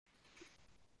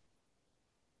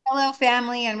Hello,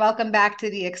 family, and welcome back to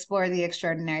the Explore the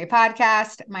Extraordinary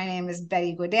podcast. My name is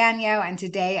Betty Guadagno, and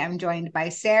today I'm joined by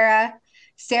Sarah.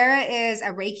 Sarah is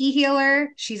a Reiki healer,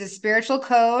 she's a spiritual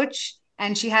coach,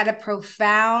 and she had a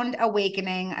profound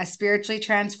awakening, a spiritually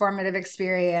transformative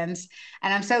experience.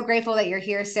 And I'm so grateful that you're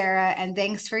here, Sarah, and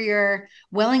thanks for your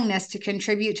willingness to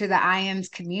contribute to the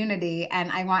IAMS community. And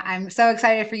I'm so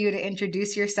excited for you to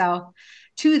introduce yourself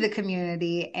to the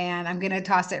community, and I'm going to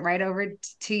toss it right over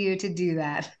to you to do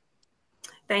that.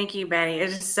 Thank you, Betty. It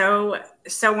is so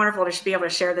wonderful to be able to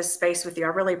share this space with you. I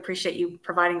really appreciate you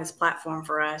providing this platform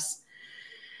for us.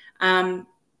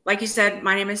 Like you said,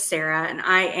 my name is Sarah, and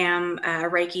I am a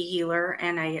Reiki healer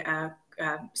and a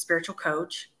spiritual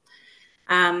coach.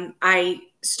 I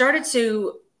started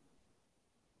to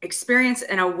experience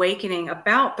an awakening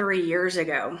about 3 years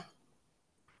ago.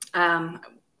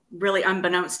 Really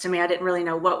unbeknownst to me, I didn't really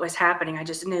know what was happening. I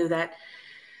just knew that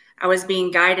I was being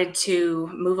guided to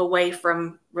move away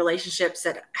from relationships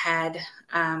that had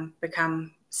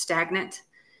become stagnant.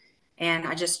 And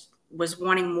I just was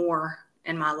wanting more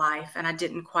in my life. And I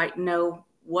didn't quite know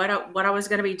what I was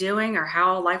going to be doing or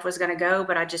how life was going to go.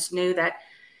 But I just knew that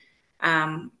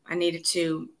I needed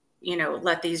to,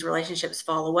 let these relationships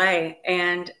fall away.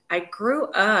 And I grew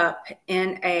up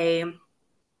in a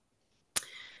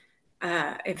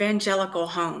evangelical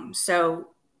home. So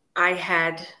I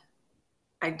had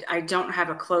I don't have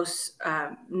a close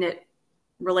knit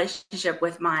relationship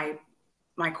with my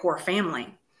core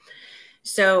family.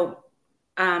 So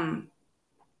I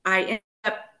ended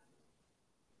up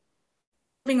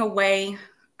moving away.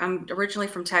 I'm originally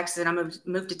from Texas, and I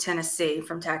moved to Tennessee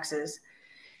from Texas.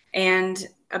 And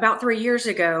about 3 years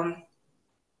ago,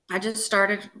 I just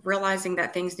started realizing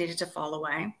that things needed to fall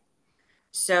away.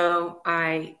 So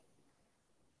I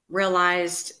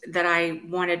realized that I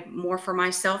wanted more for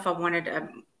myself. I wanted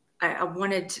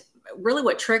really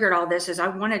what triggered all this is I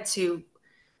wanted to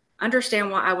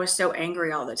understand why I was so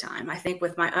angry all the time. I think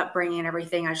with my upbringing and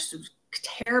everything, I just was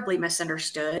terribly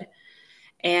misunderstood.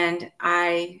 And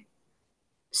I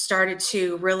started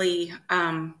to really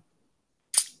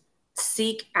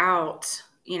seek out,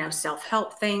 self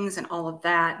help things and all of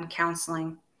that and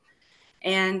counseling.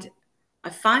 And I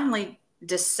finally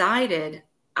decided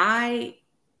I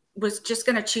was just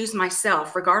going to choose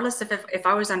myself, regardless if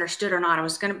I was understood or not. I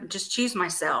was going to just choose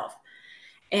myself.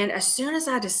 And as soon as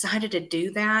I decided to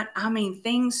do that, I mean,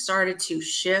 things started to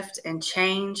shift and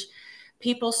change.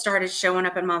 People started showing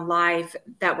up in my life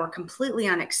that were completely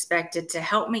unexpected to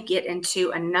help me get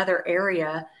into another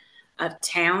area of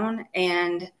town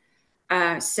and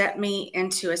set me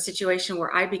into a situation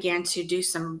where I began to do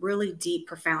some really deep,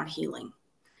 profound healing.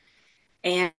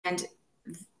 And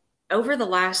over the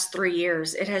last 3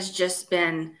 years, it has just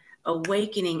been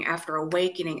awakening after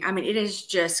awakening. I mean, it is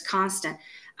just constant.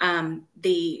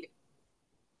 The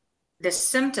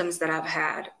symptoms that I've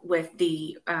had with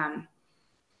the I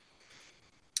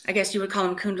guess you would call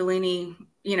them Kundalini,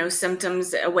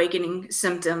 symptoms, awakening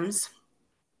symptoms,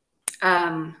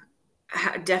 um,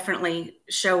 definitely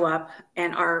show up,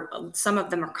 and are some of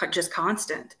them are just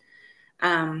constant.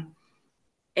 Um,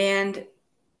 and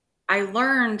I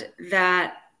learned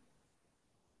that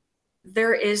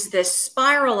there is this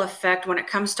spiral effect when it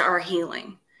comes to our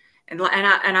healing. And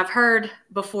I've heard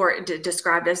before it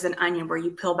described as an onion where you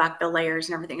peel back the layers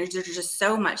and everything. There's just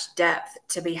so much depth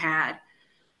to be had.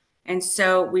 And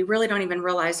so we really don't even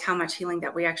realize how much healing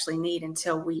that we actually need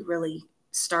until we really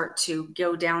start to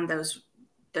go down those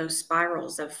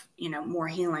spirals of, more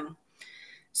healing.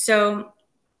 So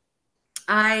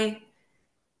I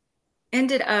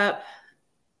ended up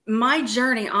my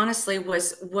journey honestly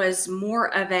was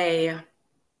more of a,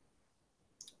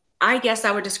 I guess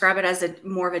I would describe it as a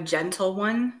more of a gentle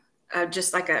one,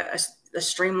 just like a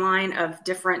streamline of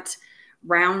different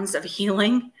rounds of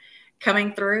healing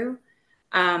coming through.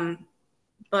 Um,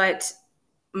 but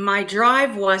my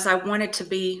drive was I wanted to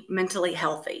be mentally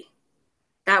healthy.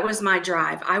 That was my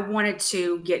drive. I wanted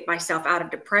to get myself out of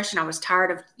depression. I was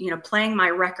tired of, playing my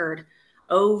record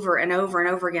over and over and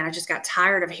over again. I just got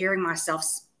tired of hearing myself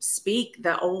speak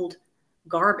the old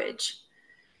garbage.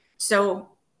 So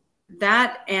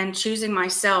that and choosing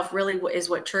myself really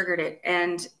is what triggered it.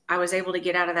 And I was able to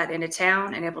get out of that into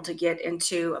town and able to get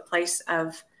into a place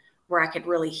of where I could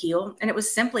really heal. And it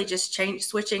was simply just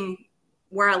switching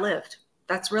where I lived.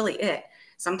 That's really it.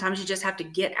 Sometimes you just have to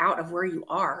get out of where you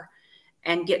are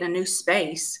and get in a new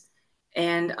space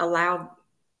and allow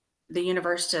the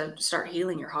universe to start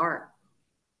healing your heart.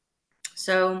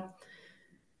 So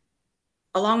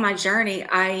along my journey,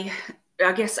 I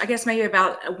guess maybe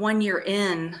about 1 year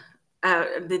in,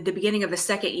 the beginning of the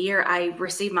second year, I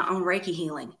received my own Reiki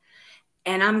healing.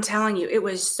 And I'm telling you, it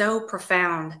was so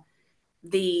profound.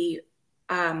 The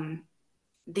um,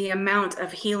 the amount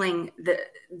of healing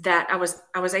that I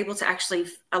was able to actually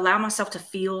allow myself to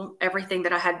feel everything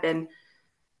that I had been,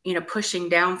 pushing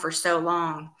down for so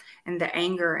long, and the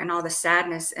anger and all the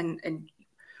sadness, and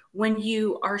when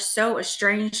you are so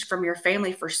estranged from your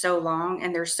family for so long,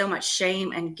 and there's so much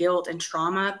shame and guilt and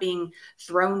trauma being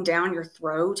thrown down your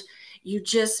throat, you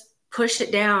just push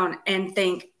it down and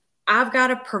think, I've got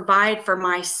to provide for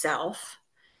myself,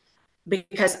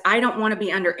 because I don't want to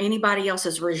be under anybody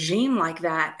else's regime like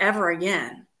that ever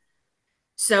again.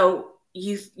 So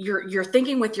you're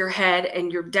thinking with your head, and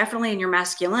you're definitely in your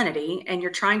masculinity, and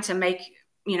you're trying to make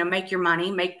your money,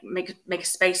 make a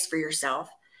space for yourself,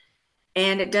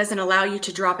 and it doesn't allow you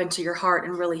to drop into your heart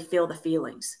and really feel the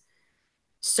feelings.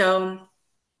 So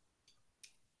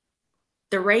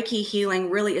the Reiki healing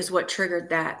really is what triggered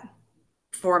that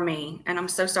for me. And I'm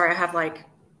so sorry, I have like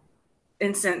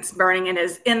incense burning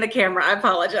in the camera. I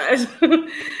apologize.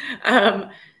 um,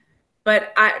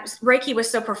 but Reiki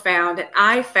was so profound, and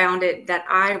I found it that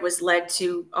I was led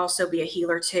to also be a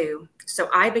healer too. So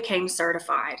I became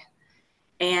certified,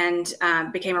 and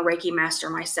became a Reiki master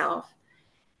myself.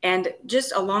 And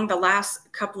just along the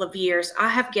last couple of years, I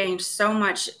have gained so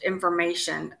much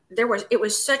information. It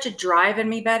was such a drive in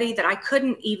me, Betty, that I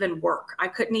couldn't even work. I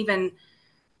couldn't even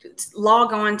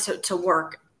log on to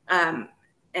work, and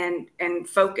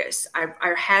focus.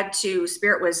 I had to.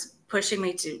 Spirit was pushing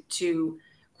me to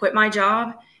quit my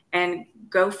job and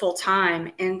go full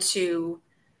time into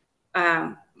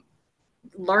um,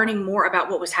 learning more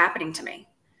about what was happening to me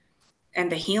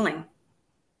and the healing.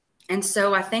 And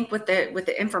so I think with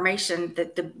the information,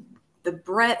 that the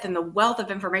breadth and the wealth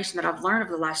of information that I've learned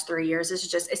over the last 3 years is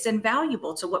just, it's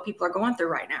invaluable to what people are going through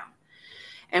right now.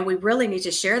 And we really need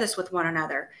to share this with one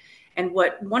another. And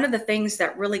one of the things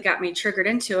that really got me triggered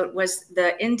into it was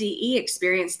the NDE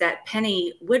experience that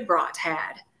Penny Woodbrought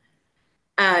had.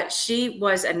 She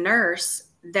was a nurse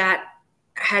that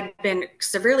had been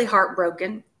severely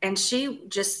heartbroken, and she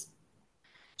just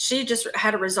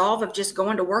had a resolve of just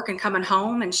going to work and coming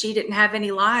home, and she didn't have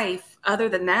any life other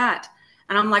than that.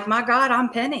 And I'm like, my God, I'm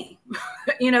Penny.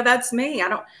 That's me.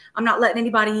 I'm not letting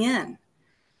anybody in.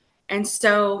 And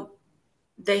so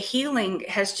the healing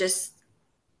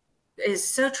is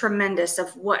so tremendous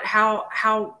of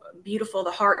how beautiful the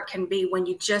heart can be when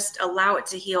you just allow it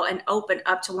to heal and open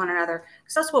up to one another.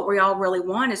 Because that's what we all really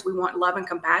want, is we want love and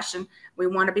compassion. We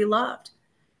want to be loved.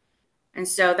 And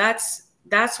so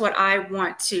that's what I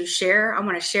want to share. I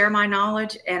want to share my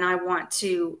knowledge, and I want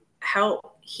to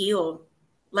help heal,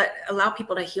 allow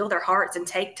people to heal their hearts and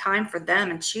take time for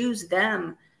them and choose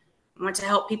them. I want to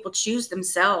help people choose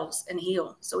themselves and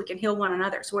heal, so we can heal one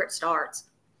another. It's where it starts.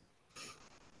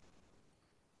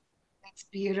 That's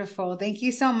beautiful. Thank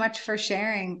you so much for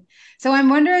sharing. So I'm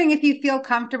wondering if you feel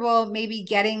comfortable maybe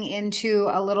getting into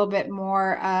a little bit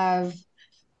more of,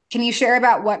 can you share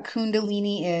about what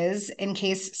Kundalini is in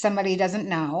case somebody doesn't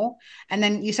know? And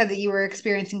then you said that you were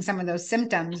experiencing some of those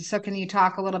symptoms. So can you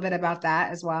talk a little bit about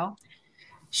that as well?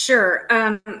 Sure.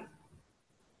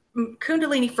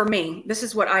 Kundalini, for me, this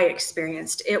is what I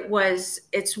experienced.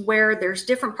 It's where there's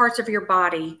different parts of your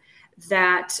body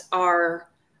that are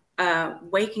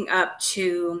waking up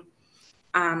to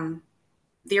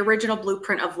the original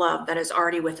blueprint of love that is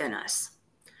already within us.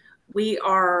 We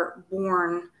are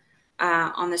born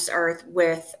on this earth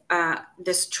with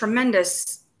this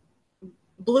tremendous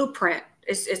blueprint.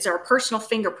 It's our personal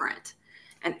fingerprint,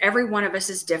 and every one of us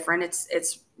is different.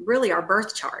 It's really our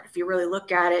birth chart. If you really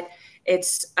look at it,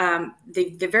 it's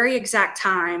the very exact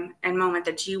time and moment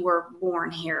that you were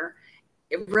born here.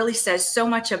 It really says so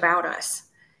much about us.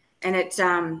 And it's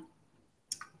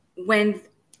when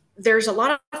there's a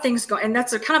lot of things going, and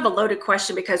that's a kind of a loaded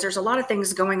question, because there's a lot of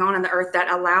things going on in the earth that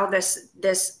allow this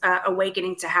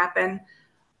awakening to happen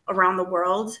around the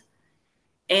world.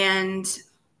 And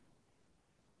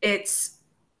it's,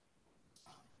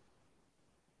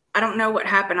 I don't know what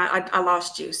happened. I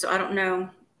lost you, so I don't know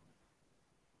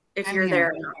if I'm you're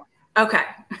there here. or not. Okay.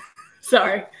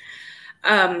 Sorry.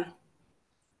 Um,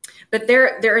 but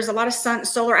there is a lot of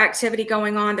solar activity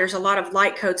going on. There's a lot of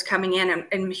light codes coming in,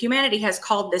 and humanity has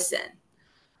called this in.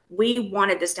 We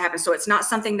wanted this to happen. So it's not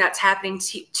something that's happening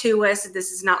to us.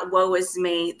 This is not woe is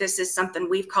me. This is something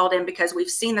we've called in because we've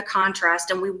seen the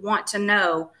contrast, and we want to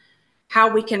know how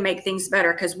we can make things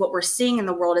better, because what we're seeing in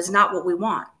the world is not what we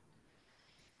want.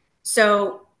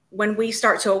 So when we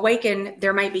start to awaken,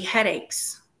 there may be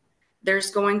headaches.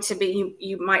 There's going to be,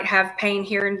 you might have pain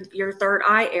here in your third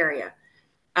eye area.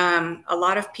 A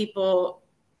lot of people,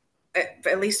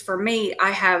 at least for me,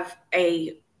 I have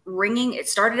a ringing. It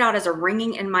started out as a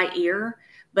ringing in my ear,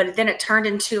 but then it turned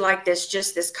into like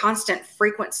this constant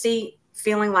frequency,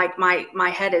 feeling like my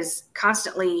head is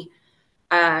constantly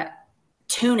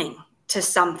tuning to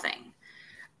something.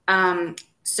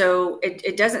 So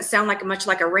it doesn't sound like much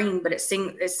like a ring, but it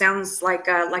sounds like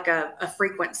a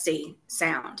frequency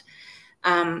sound.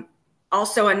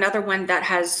 Also, another one that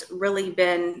has really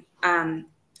been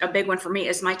a big one for me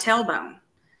is my tailbone.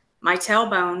 My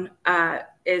tailbone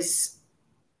is.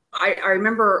 I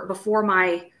remember before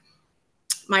my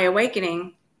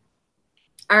awakening,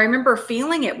 I remember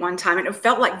feeling it one time, and it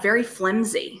felt like very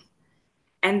flimsy.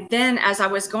 And then as I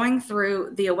was going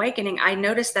through the awakening, I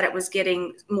noticed that it was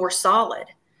getting more solid.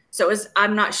 So it was,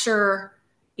 I'm not sure,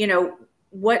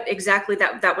 what exactly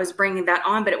that was bringing that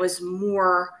on, but it was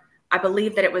more, I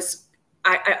believe that it was,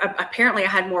 apparently I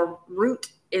had more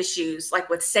root issues, like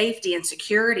with safety and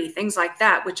security, things like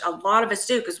that, which a lot of us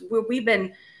do, because we've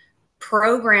been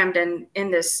programmed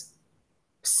in this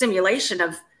simulation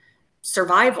of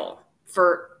survival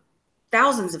for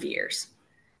thousands of years.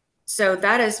 So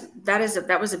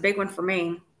that was a big one for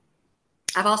me.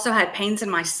 I've also had pains in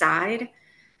my side,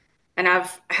 and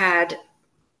I've had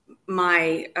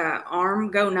my arm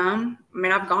go numb. I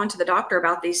mean, I've gone to the doctor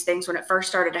about these things when it first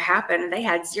started to happen, and they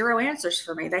had zero answers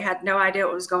for me. They had no idea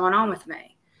what was going on with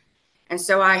me. And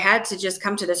so I had to just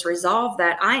come to this resolve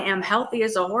that I am healthy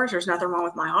as a horse. There's nothing wrong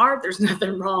with my heart. There's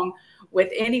nothing wrong with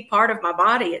any part of my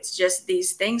body. It's just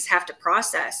these things have to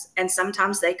process. And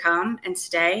sometimes they come and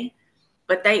stay,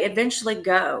 but they eventually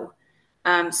go.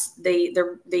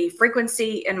 The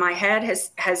frequency in my head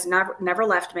has never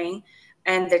left me,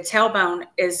 and the tailbone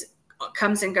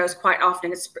comes and goes quite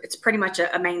often. It's pretty much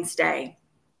a mainstay.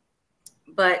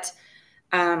 But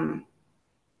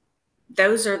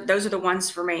those are the ones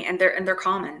for me, and they're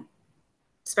common,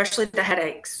 especially the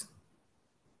headaches.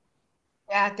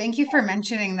 Yeah, thank you for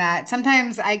mentioning that.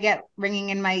 Sometimes I get ringing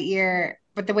in my ear,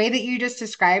 but the way that you just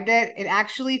described it, it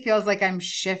actually feels like I'm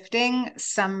shifting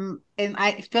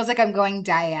it feels like I'm going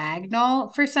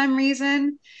diagonal for some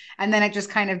reason, and then it just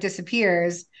kind of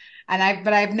disappears. But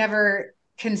I've never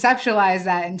conceptualized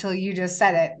that until you just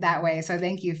said it that way. So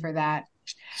thank you for that.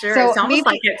 Sure, So it's almost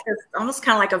like maybe, it's almost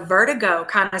kind of like a vertigo,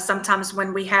 kind of sometimes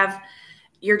when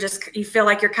you feel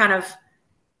like you're kind of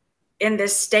in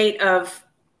this state of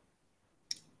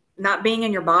not being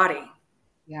in your body.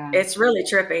 yeah. It's really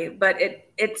trippy, but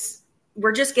it's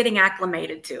we're just getting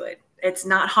acclimated to it. It's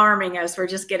not harming us. We're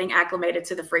just getting acclimated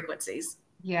to the frequencies.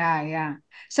 Yeah, yeah.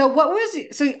 So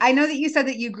I know that you said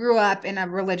that you grew up in a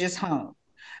religious home,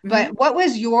 but Mm-hmm. what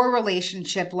was your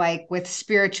relationship like with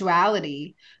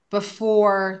spirituality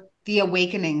before the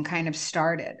awakening kind of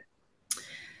started?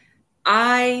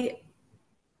 I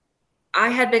I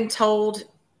had been told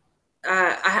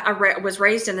was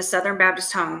raised in the Southern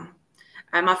Baptist home.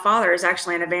 My father is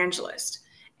actually an evangelist,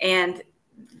 and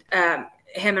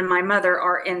him and my mother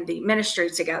are in the ministry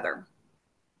together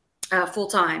full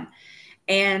time.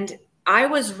 And I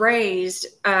was raised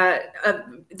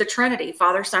the Trinity,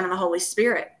 Father, Son, and the Holy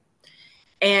Spirit.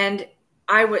 And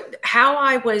I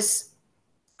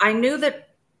knew that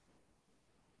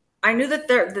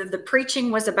the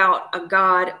preaching was about a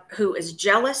God who is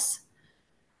jealous,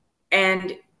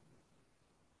 and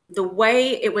the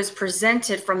way it was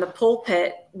presented from the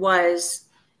pulpit was,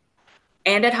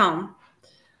 and at home,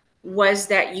 was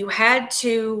that you had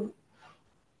to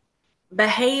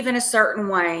behave in a certain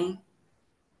way.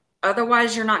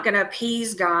 Otherwise, you're not going to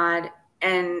appease God,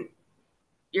 and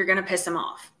you're going to piss him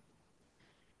off.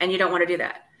 And you don't want to do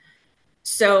that.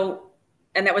 So,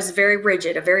 and that was a very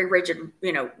rigid,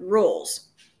 rules.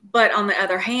 But on the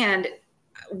other hand,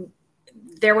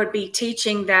 there would be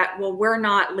teaching that, well, we're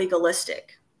not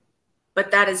legalistic.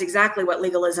 But that is exactly what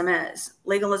legalism is.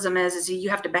 Legalism is you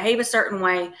have to behave a certain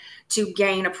way to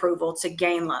gain approval, to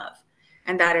gain love.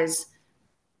 And that is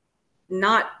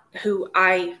not who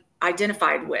I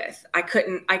identified with. I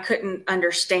couldn't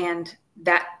understand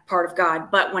that part of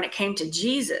God. But when it came to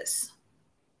Jesus,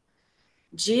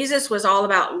 Jesus was all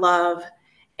about love,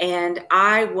 and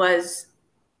I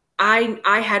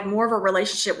had more of a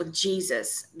relationship with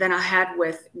Jesus than I had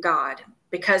with God,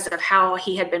 because of how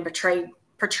he had been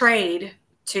portrayed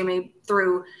to me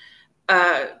through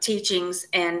teachings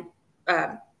and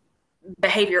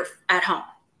behavior at home.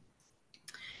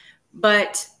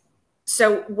 But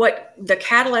so what the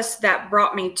catalyst that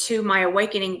brought me to my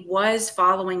awakening was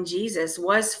following Jesus,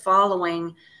 was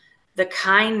following the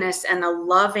kindness and the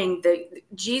loving. The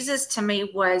Jesus to me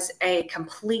was a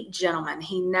complete gentleman.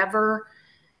 He never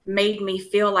made me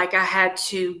feel like I had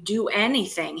to do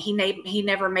anything. He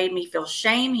never made me feel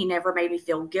shame. He never made me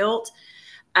feel guilt.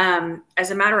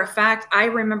 As a matter of fact, I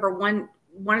remember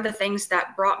one of the things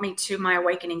that brought me to my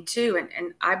awakening too,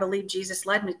 and I believe Jesus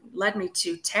led me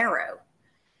to tarot.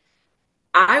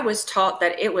 I was taught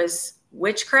that it was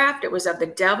witchcraft, it was of the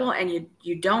devil, and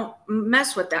you don't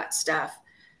mess with that stuff.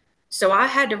 So I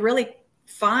had to really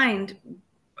find,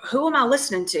 who am I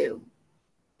listening to?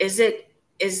 Is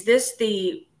this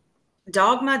the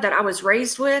dogma that I was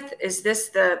raised with? Is this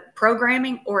the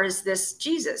programming, or is this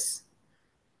Jesus?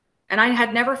 And I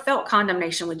had never felt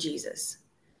condemnation with Jesus.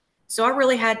 So I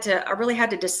really had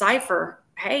to decipher,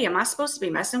 hey, am I supposed to be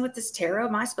messing with this tarot?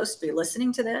 Am I supposed to be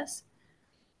listening to this?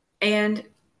 And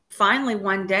finally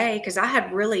one day, because I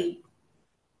had really,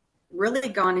 really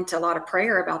gone into a lot of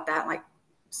prayer about that, like,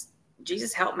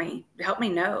 Jesus, help me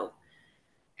know.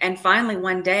 And finally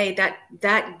one day,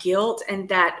 that guilt and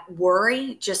that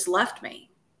worry just left me.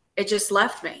 It just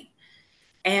left me.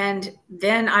 And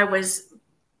then I was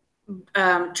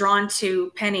drawn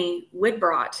to Penny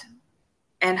Woodbrought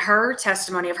and her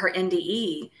testimony of her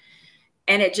NDE,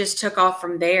 and it just took off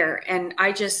from there. And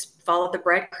I just followed the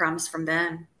breadcrumbs from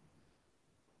then.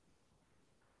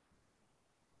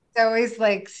 It's always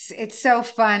like it's so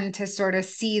fun to sort of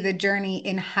see the journey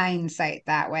in hindsight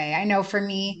that way. I know for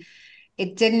me,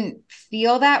 it didn't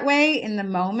feel that way in the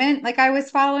moment. Like I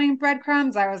was following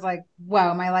breadcrumbs. I was like,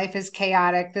 whoa, my life is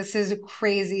chaotic. This is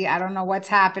crazy. I don't know what's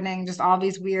happening. Just all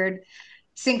these weird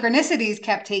synchronicities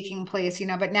kept taking place,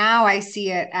 but now I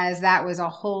see it as that was a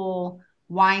whole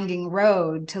winding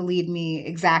road to lead me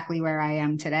exactly where I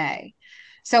am today.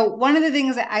 So one of the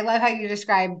things that I love how you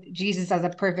described Jesus as a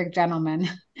perfect gentleman.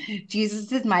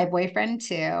 Jesus is my boyfriend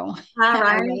too. All I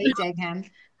right. really dig him.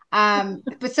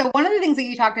 But so one of the things that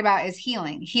you talked about is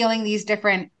healing these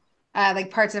different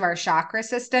like parts of our chakra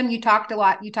system. You talked a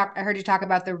lot. I heard you talk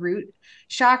about the root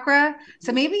chakra.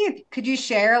 So maybe could you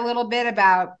share a little bit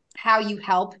about how you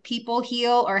help people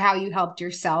heal or how you helped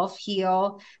yourself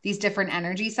heal these different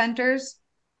energy centers?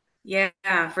 Yeah,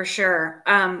 for sure.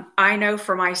 I know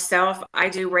for myself, I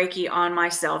do Reiki on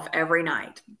myself every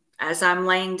night. As I'm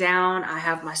laying down, I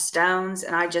have my stones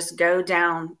and I just go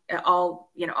down all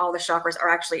the chakras are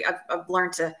actually, I've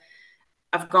learned to,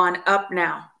 I've gone up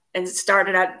now and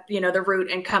started at, the root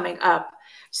and coming up.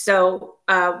 So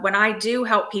when I do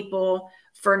help people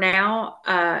for now,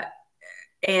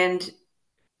 and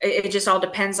it just all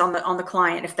depends on the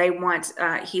client. If they want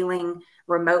healing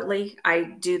remotely, I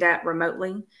do that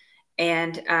remotely.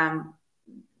 And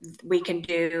we can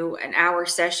do an hour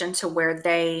session to where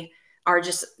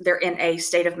they're in a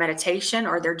state of meditation,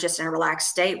 or they're just in a relaxed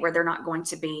state where they're not going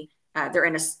to be they're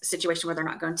in a situation where they're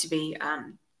not going to be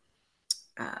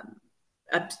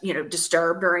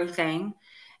disturbed or anything.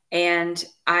 And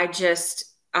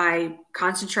I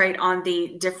concentrate on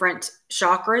the different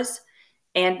chakras,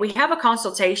 and we have a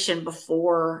consultation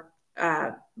beforehand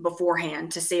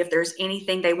to see if there's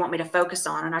anything they want me to focus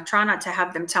on. And I try not to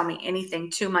have them tell me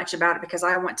anything too much about it, because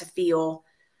I want to feel,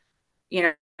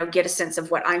 get a sense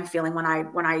of what I'm feeling when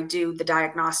I do the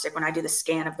diagnostic, when I do the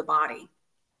scan of the body.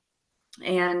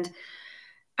 And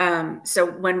so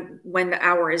when the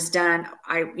hour is done,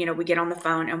 we get on the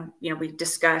phone and we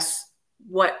discuss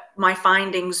what my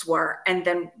findings were, and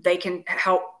then they can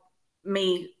help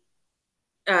me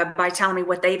by telling me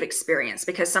what they've experienced,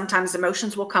 because sometimes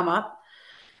emotions will come up.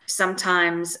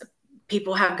 Sometimes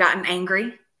people have gotten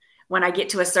angry. When I get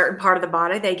to a certain part of the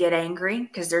body, they get angry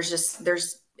because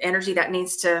there's energy that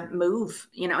needs to move,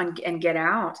 and get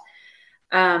out.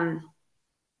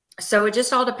 So it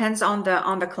just all depends on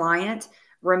the client,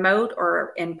 remote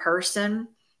or in person,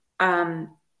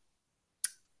 um,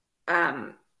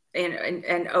 um,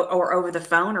 and or over the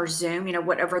phone or Zoom,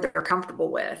 whatever they're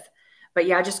comfortable with. But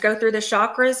yeah, I just go through the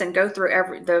chakras and go through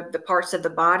the parts of the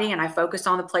body, and I focus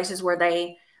on the places where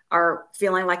they are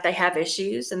feeling like they have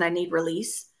issues and they need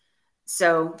release.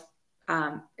 So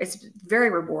it's very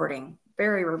rewarding,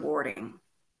 very rewarding.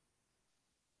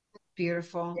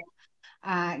 Beautiful.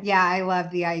 Yeah, I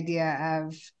love the idea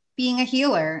of being a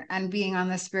healer and being on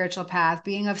the spiritual path,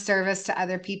 being of service to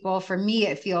other people. For me,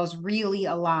 it feels really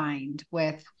aligned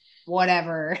with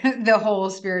whatever the whole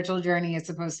spiritual journey is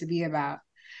supposed to be about.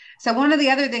 So one of the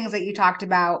other things that you talked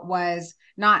about was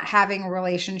not having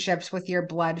relationships with your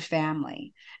blood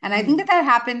family. And I think Mm. that that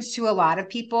happens to a lot of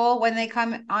people when they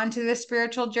come onto the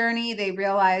spiritual journey. They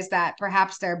realize that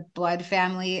perhaps their blood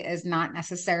family is not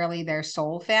necessarily their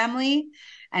soul family,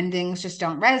 and things just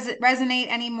don't resonate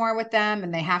anymore with them.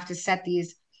 And they have to set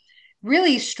these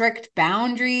really strict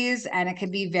boundaries, and it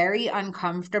can be very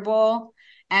uncomfortable.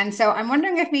 And so I'm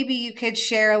wondering if maybe you could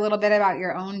share a little bit about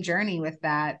your own journey with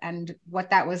that and what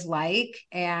that was like,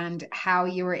 and how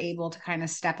you were able to kind of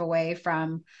step away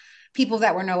from people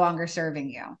that were no longer serving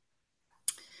you.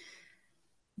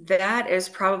 That is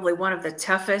probably one of the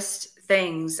toughest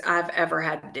things I've ever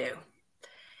had to do.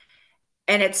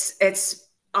 And it's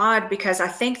odd because I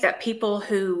think that people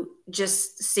who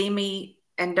just see me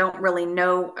and don't really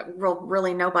know,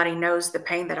 really nobody knows the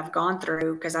pain that I've gone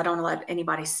through because I don't let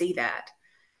anybody see that.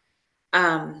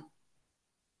 Um,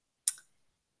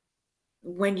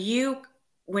 when you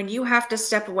have to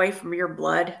step away from your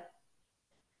blood,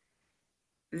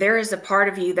 there is a part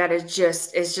of you that is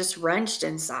just wrenched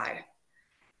inside,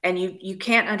 and you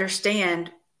can't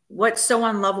understand what's so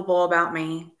unlovable about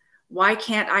me. Why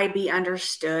can't I be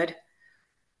understood?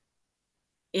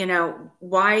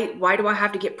 Why do I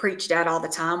have to get preached at all the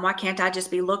time? Why can't I just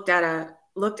be looked at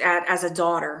as a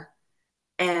daughter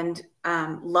and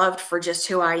loved for just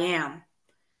who I am?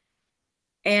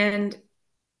 And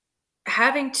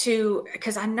having to,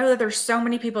 because I know that there's so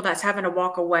many people that's having to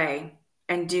walk away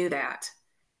and do that.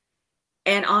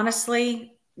 And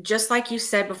honestly, just like you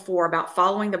said before about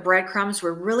following the breadcrumbs, we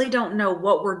really don't know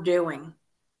what we're doing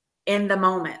in the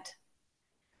moment,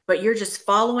 but you're just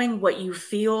following what you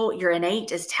feel your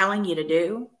innate is telling you to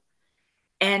do.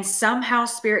 And somehow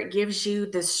spirit gives you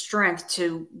the strength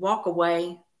to walk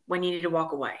away when you need to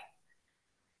walk away.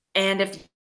 And if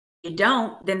you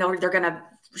don't, then they're going to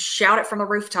shout it from the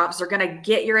rooftops. They're going to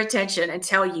get your attention and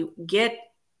tell you, get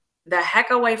the heck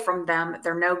away from them.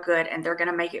 They're no good. And they're going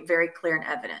to make it very clear and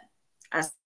evident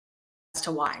as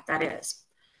to why that is.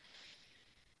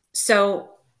 So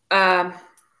I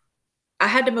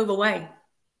had to move away.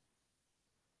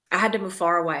 I had to move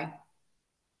far away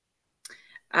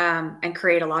and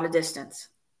create a lot of distance.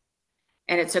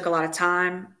 And it took a lot of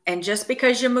time. And just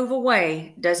because you move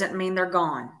away doesn't mean they're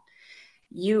gone.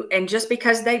 And just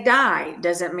because they die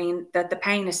doesn't mean that the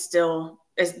pain is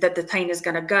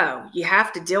going to go. You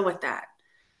have to deal with that.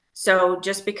 So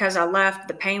just because I left,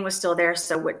 the pain was still there.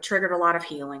 So it triggered a lot of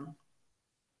healing.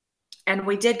 And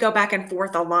we did go back and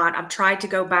forth a lot. I've tried to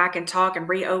go back and talk and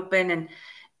reopen and,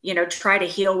 try to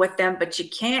heal with them, but you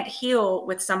can't heal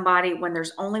with somebody when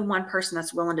there's only one person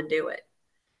that's willing to do it.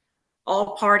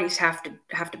 All parties have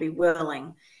to be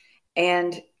willing.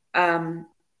 And, um,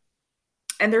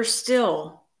 and there's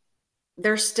still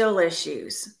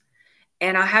issues.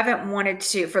 And I haven't wanted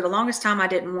to, for the longest time, I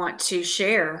didn't want to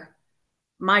share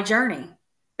my journey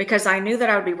because I knew that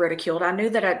I would be ridiculed. I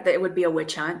knew that it would be a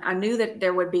witch hunt. I knew that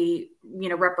there would be,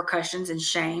 repercussions and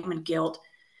shame and guilt.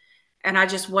 And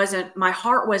my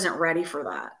heart wasn't ready for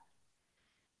that.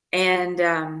 And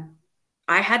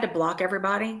I had to block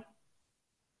everybody,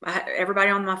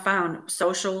 everybody on my phone,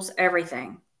 socials,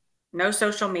 everything. No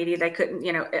social media. They couldn't,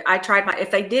 I tried if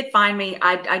they did find me,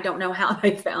 I don't know how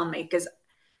they found me because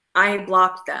I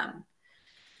blocked them.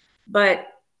 But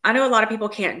I know a lot of people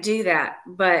can't do that.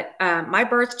 But my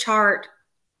birth chart,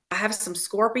 I have some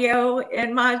Scorpio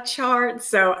in my chart.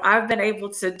 So I've been able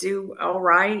to do all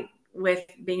right with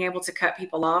being able to cut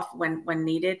people off when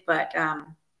needed. But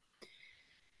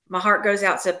my heart goes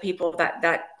out to people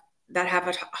that have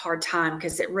a hard time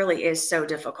because it really is so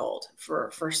difficult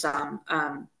for some.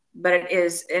 But it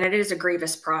is a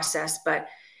grievous process. But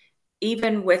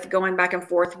even with going back and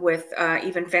forth with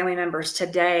even family members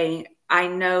today, I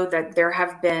know that there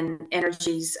have been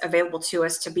energies available to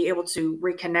us to be able to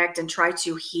reconnect and try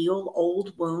to heal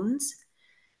old wounds,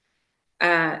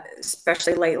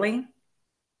 especially lately.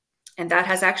 And that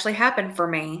has actually happened for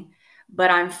me.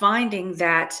 But I'm finding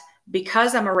that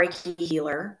because I'm a Reiki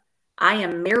healer, I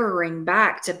am mirroring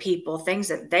back to people things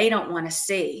that they don't want to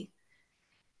see.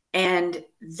 And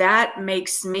that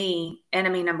makes me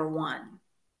enemy number one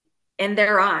in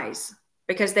their eyes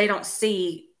because they don't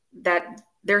see that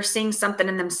they're seeing something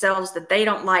in themselves that they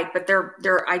don't like, but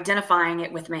they're identifying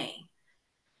it with me.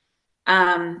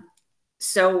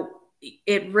 So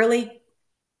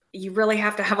you really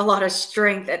have to have a lot of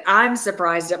strength, and I'm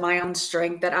surprised at my own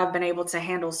strength that I've been able to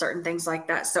handle certain things like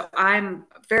that. So I'm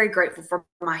very grateful for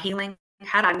my healing.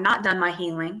 Had I not done my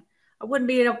healing, I wouldn't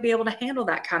be able to handle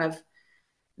that kind of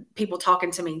people talking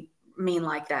to me mean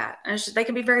like that. And they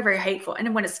can be very, very hateful.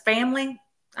 And when it's family,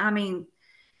 I mean,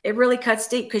 it really cuts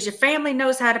deep because your family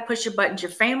knows how to push your buttons.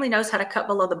 Your family knows how to cut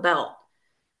below the belt.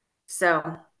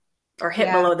 So, or hit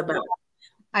Yeah. below the belt.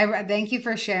 I thank you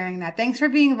for sharing that. Thanks for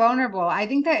being vulnerable. I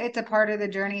think that it's a part of the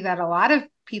journey that a lot of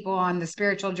people on the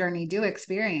spiritual journey do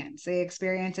experience. They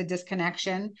experience a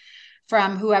disconnection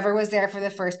from whoever was there for the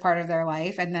first part of their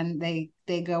life, and then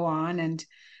they go on and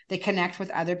they connect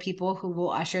with other people who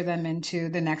will usher them into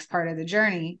the next part of the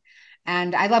journey.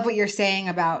 And I love what you're saying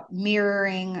about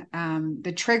mirroring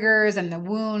the triggers and the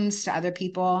wounds to other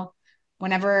people.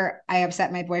 Whenever I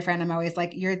upset my boyfriend, I'm always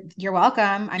like, you're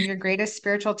welcome. I'm your greatest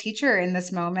spiritual teacher in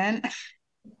this moment.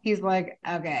 He's like,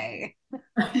 okay.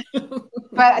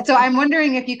 But so I'm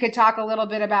wondering if you could talk a little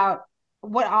bit about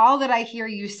what all that I hear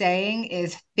you saying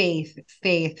is faith,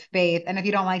 faith, faith. And if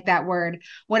you don't like that word,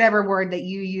 whatever word that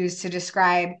you use to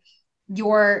describe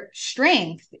your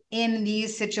strength in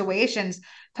these situations,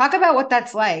 talk about what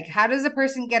that's like. How does a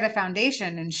person get a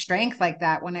foundation and strength like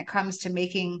that when it comes to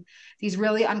making these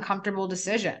really uncomfortable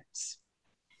decisions?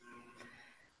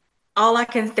 All I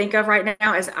can think of right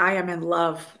now is I am in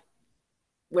love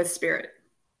with spirit.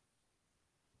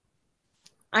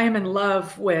 I am in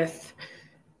love with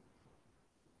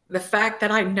the fact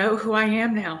that I know who I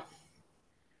am now.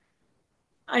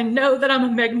 I know that I'm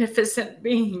a magnificent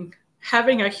being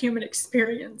having a human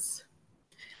experience.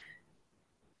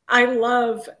 I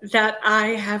love that I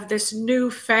have this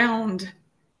newfound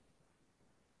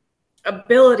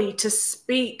ability to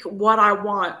speak what I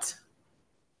want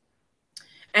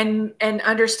and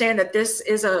understand that this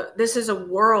is a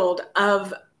world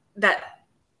of that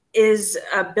is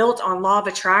built on law of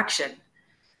attraction.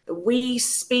 We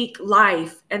speak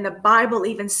life, and the Bible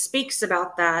even speaks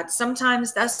about that.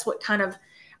 Sometimes that's what kind of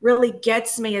really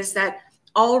gets me, is that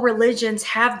all religions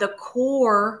have the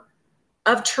core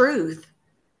of truth.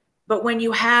 But when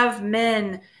you have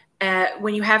men,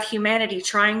 when you have humanity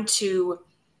trying to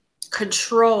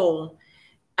control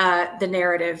the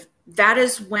narrative, that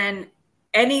is when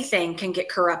anything can get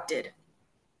corrupted.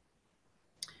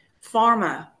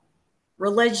 Pharma,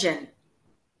 religion,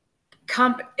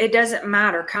 it doesn't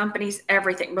matter. Companies,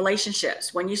 everything,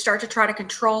 relationships. When you start to try to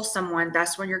control someone,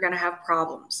 that's when you're going to have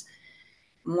problems.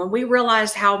 When we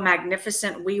realize how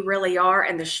magnificent we really are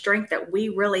and the strength that we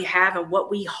really have and what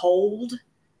we hold,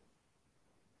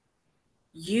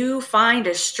 you find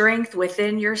a strength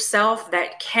within yourself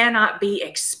that cannot be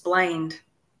explained.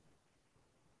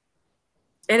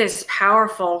 It is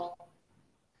powerful.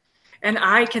 And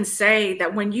I can say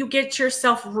that when you get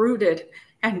yourself rooted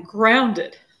and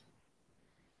grounded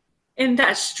in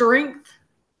that strength,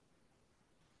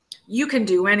 you can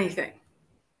do anything.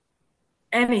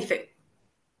 Anything.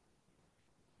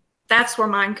 That's where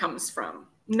mine comes from,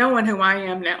 knowing who I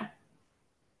am now.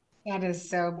 That is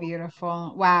so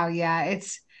beautiful. Wow. Yeah.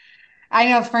 I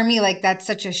know for me, like that's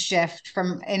such a shift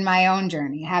from in my own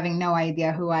journey, having no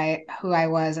idea who I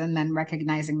was, and then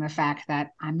recognizing the fact that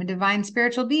I'm a divine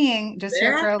spiritual being just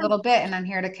here Yeah. for a little bit, and I'm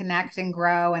here to connect and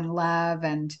grow and love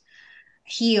and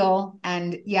heal.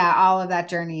 And yeah, all of that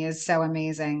journey is so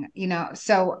amazing.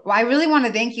 So I really want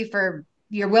to thank you for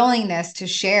your willingness to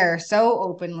share so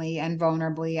openly and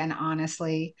vulnerably and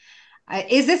honestly.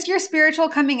 Is this your spiritual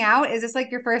coming out? Is this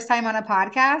like your first time on a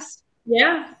podcast?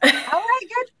 Yeah. Oh my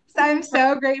goodness. I'm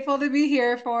so grateful to be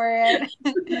here for it.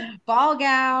 Ball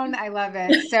gown. I love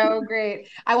it. So great.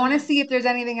 I want to see if there's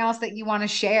anything else that you want to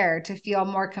share to feel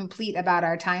more complete about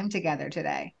our time together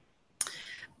today.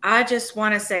 I just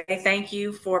want to say thank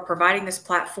you for providing this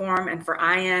platform, and for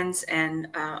IANS and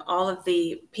all of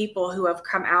the people who have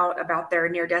come out about their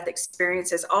near death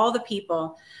experiences, all the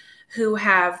people who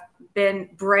have been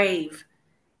brave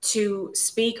to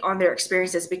speak on their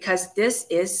experiences, because this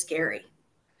is scary.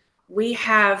 We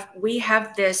have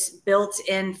this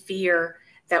built-in fear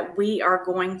that we are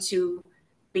going to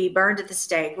be burned at the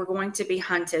stake. We're going to be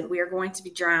hunted. We are going to be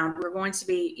drowned. We're going to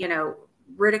be,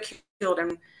 ridiculed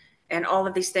and all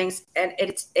of these things. And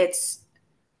it's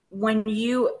when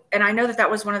you, and I know that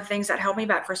that was one of the things that held me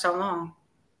back for so long.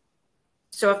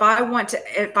 So if I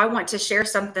want to share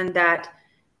something that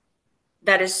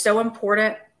is so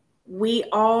important, we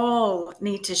all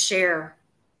need to share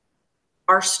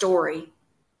our story.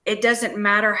 It doesn't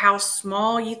matter how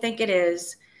small you think it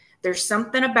is. There's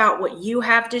something about what you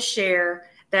have to share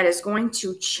that is going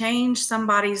to change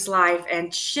somebody's life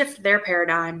and shift their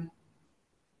paradigm.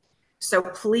 So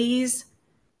please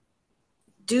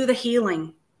do the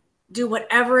healing. Do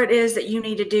whatever it is that you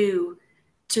need to do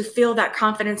to feel that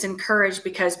confidence and courage,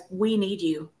 because we need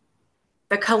you.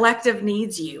 The collective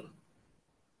needs you.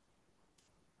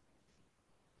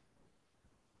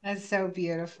 That's so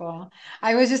beautiful.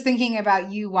 I was just thinking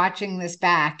about you watching this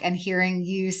back and hearing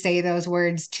you say those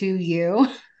words to you.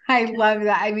 I love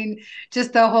that. I mean,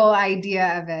 just the whole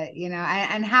idea of it,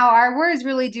 and how our words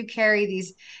really do carry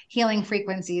these healing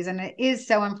frequencies. And it is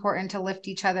so important to lift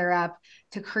each other up,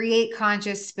 to create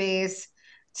conscious space,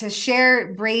 to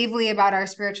share bravely about our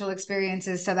spiritual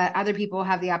experiences so that other people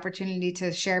have the opportunity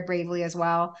to share bravely as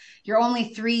well. You're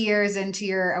only 3 years into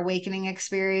your awakening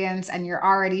experience, and you're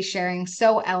already sharing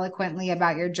so eloquently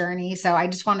about your journey. So I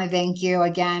just want to thank you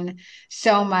again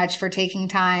so much for taking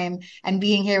time and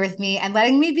being here with me and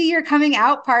letting me be your coming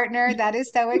out partner. That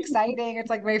is so exciting. It's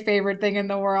like my favorite thing in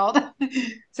the world.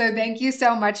 So thank you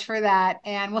so much for that.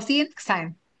 And we'll see you next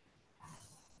time.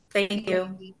 Thank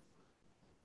you.